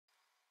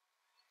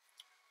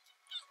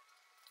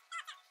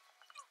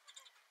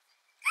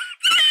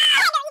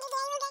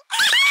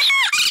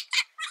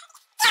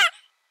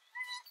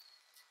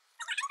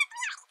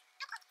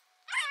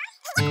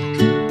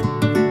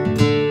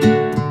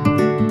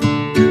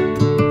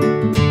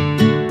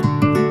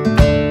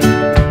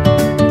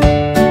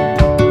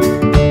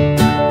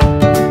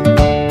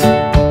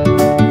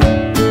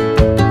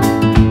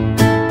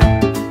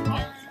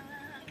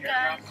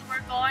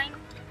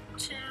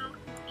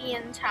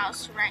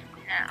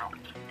out.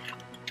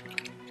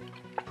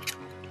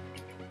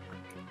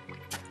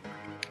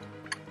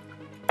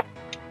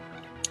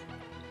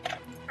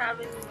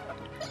 Having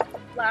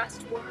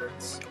last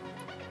words.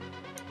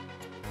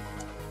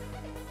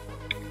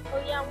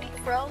 Oh yeah,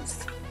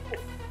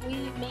 we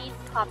made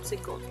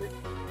popsicles with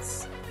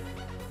these.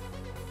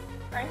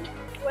 Right?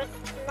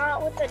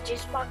 Not with the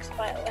juice box,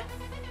 but with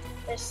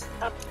this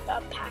a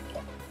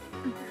packet.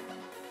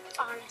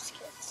 Honest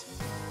kids.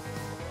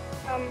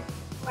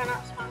 We're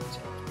not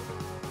sponsored.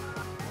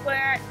 We're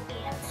at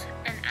Aunt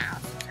and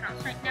Alice's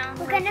house right now.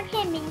 We're gonna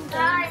play mini games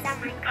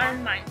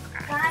on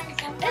Minecraft.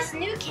 Guys, this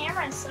new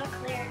camera is so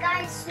clear.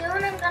 Guys, soon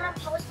I'm gonna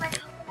post my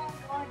Pokemon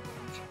Go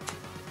adventure.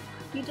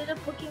 You did a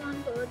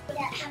Pokemon Go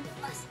adventure? Yeah,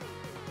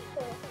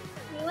 Cool.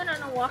 We went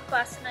on a walk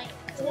last night.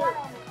 We went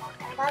on a walk.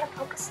 I got a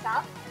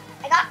Pokestop.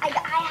 I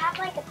have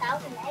like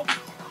 1,000 eggs.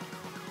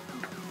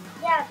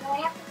 Yeah, but I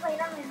have to play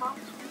it on my mom's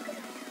room because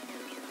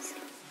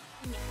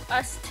I have to.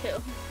 Us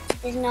too.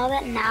 Just know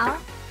that now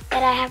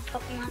that I have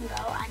Pokemon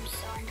Go, I'm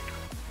so into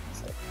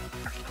Pokemon.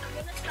 I'm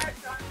gonna start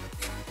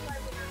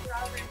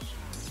drawing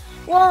sheets.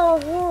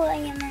 Whoa, I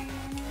am. I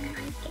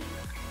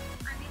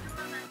need to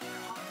remember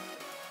all.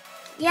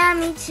 Yeah,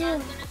 me too. I'm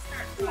gonna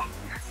start drawing.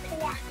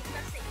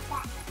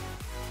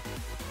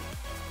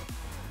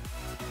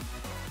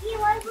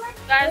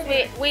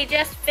 Guys, we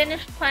just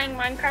finished playing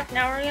Minecraft.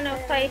 Now we're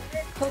gonna play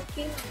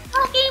Pokemon.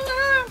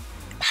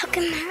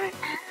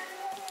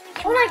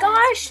 Oh my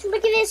gosh, look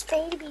at this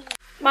baby.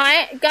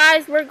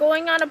 Guys, we're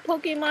going on a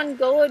Pokemon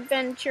Go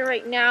adventure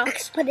right now.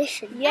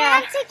 Expedition.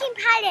 Yeah. I'm taking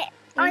pilot.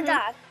 Our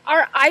dog.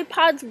 Our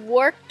iPods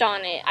worked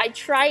on it. I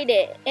tried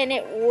it and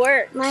it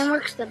worked. Mine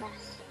works the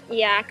best.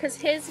 Yeah, because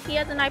he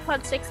has an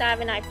iPod 6, I have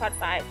an iPod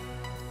 5.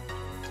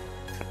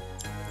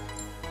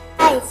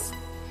 Guys,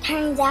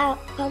 turns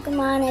out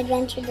Pokemon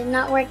Adventure did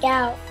not work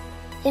out.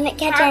 Didn't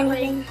catch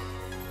anything.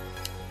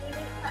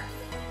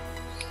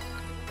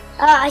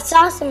 I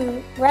saw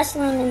some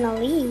wrestling in the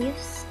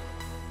leaves,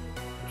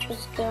 which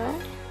was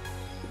good.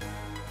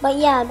 But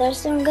yeah, there's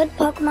some good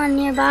Pokemon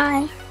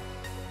nearby.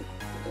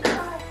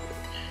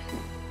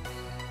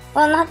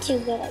 Well, not too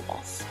good, I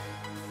guess.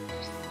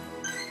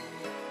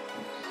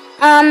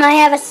 I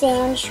have a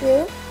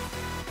Sandshrew,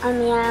 a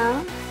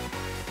Meow,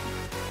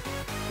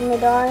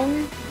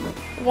 Nidoran,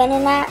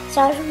 Venonat,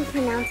 sorry if I'm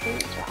pronouncing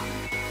this wrong.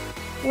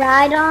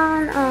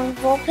 Rhydon,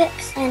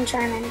 Vulpix, and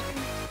Charmander.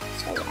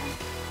 So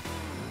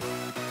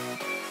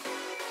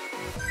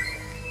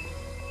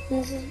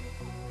yeah.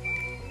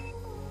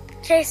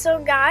 Okay, so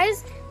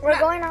guys, we're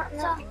going on.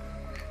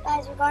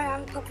 We're going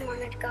on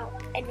Pokemon Go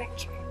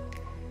adventure.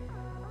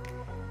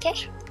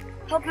 Okay,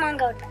 Pokemon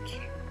Go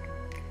adventure.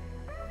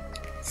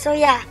 So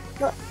yeah,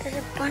 look, there's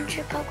a bunch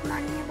of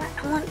Pokemon nearby.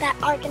 I want that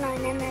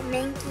Arcanine and that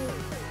Mankey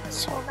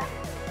so bad.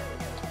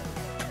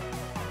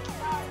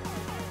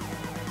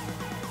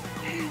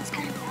 It's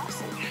gonna be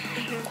awesome.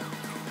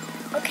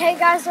 Okay,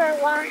 guys,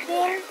 we're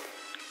walking.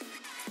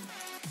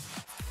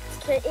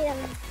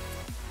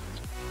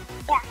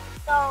 Yeah,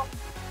 so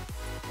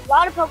a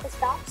lot of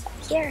Pokestops up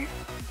here.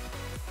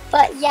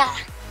 But yeah.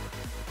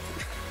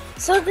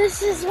 So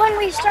this is when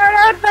we start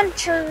our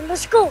adventure.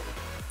 Let's go.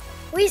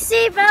 We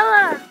see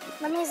Bella.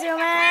 Let me zoom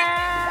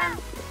in.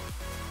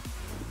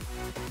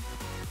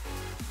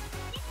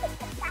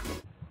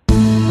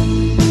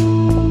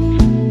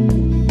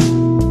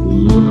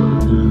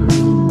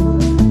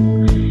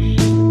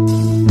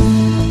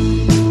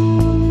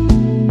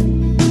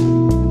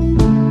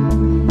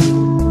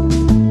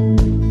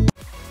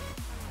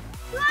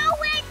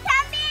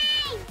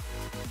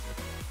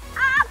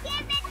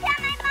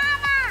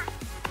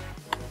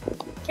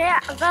 Yeah,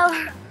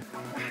 Bella.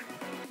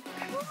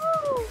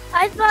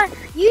 I thought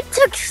you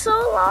took so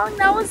long.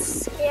 That was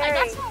scary. I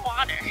got some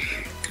water.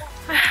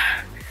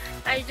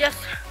 I just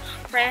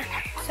ran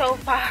so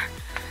far.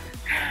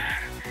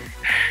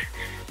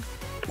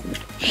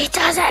 He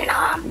doesn't know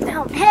I'm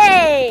filming.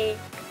 Hey!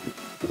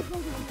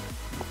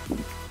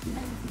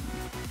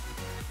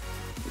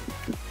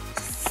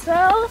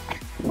 So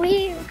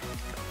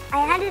I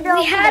handed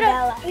over to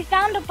Bella. We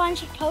found a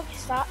bunch of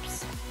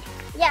Pokestops.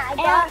 Yeah,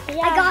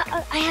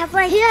 I have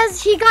like.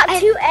 He got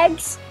 2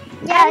 eggs.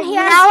 Yeah, and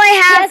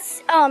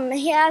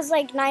he has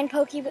like 9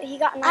 Pokeball. He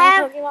got 9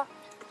 Pokeball.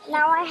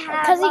 Now I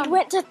have because he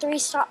went to 3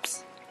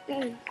 stops.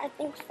 I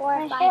think 4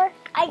 or 5.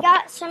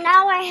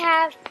 Now I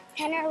have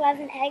 10 or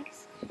 11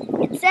 eggs.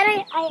 It said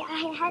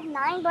I had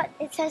 9, but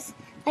it says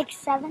like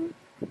 7.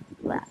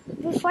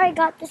 Before I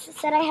got this, it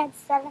said I had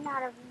 7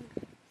 out of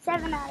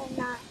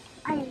 9.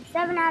 I mean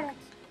 7 out of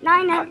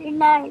 9 out of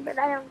 9, but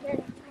I don't get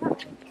it.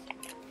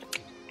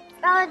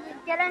 Bella, did you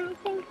get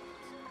anything?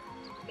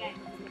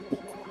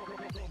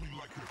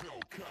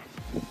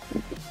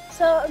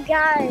 So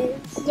guys,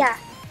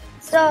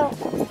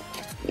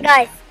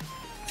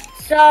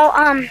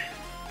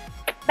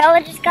 Bella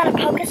just got a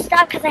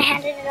Pokestop because I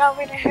handed it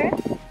over to her.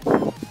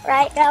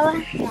 Right,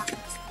 Bella? Yeah.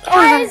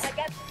 Guys,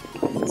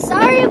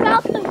 sorry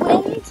about the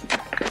wind.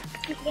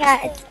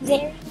 Yeah, it's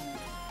very,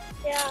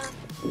 yeah.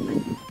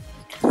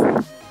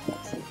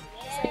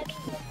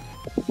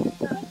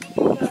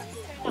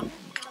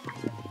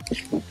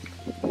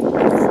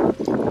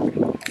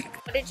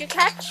 did you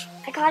catch?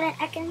 I got an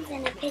Ekans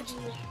and a Pidgey.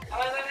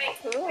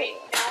 Ooh.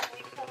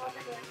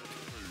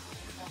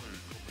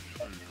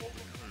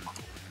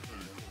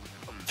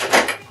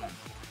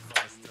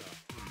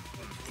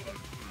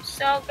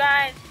 So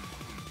guys,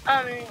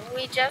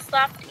 we just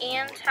left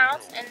Ian's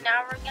house and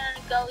now we're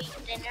gonna go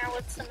eat dinner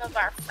with some of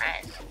our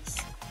friends.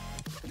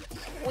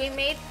 We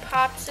made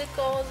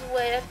popsicles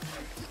with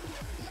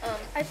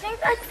I think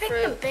I picked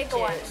the big juice.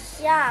 ones.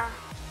 Yeah.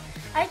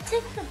 I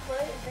took the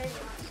big ones.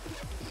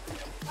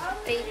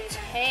 They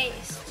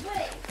taste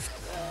good.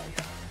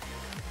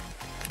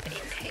 They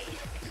taste.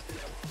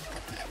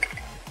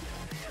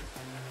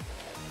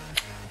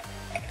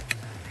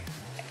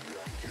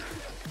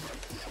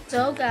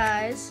 So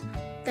guys,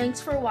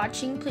 thanks for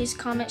watching. Please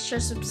comment,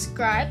 share,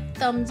 subscribe,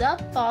 thumbs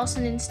up, follow us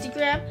on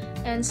Instagram,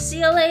 and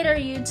see you later,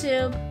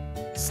 YouTube.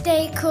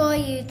 Stay cool,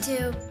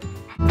 YouTube.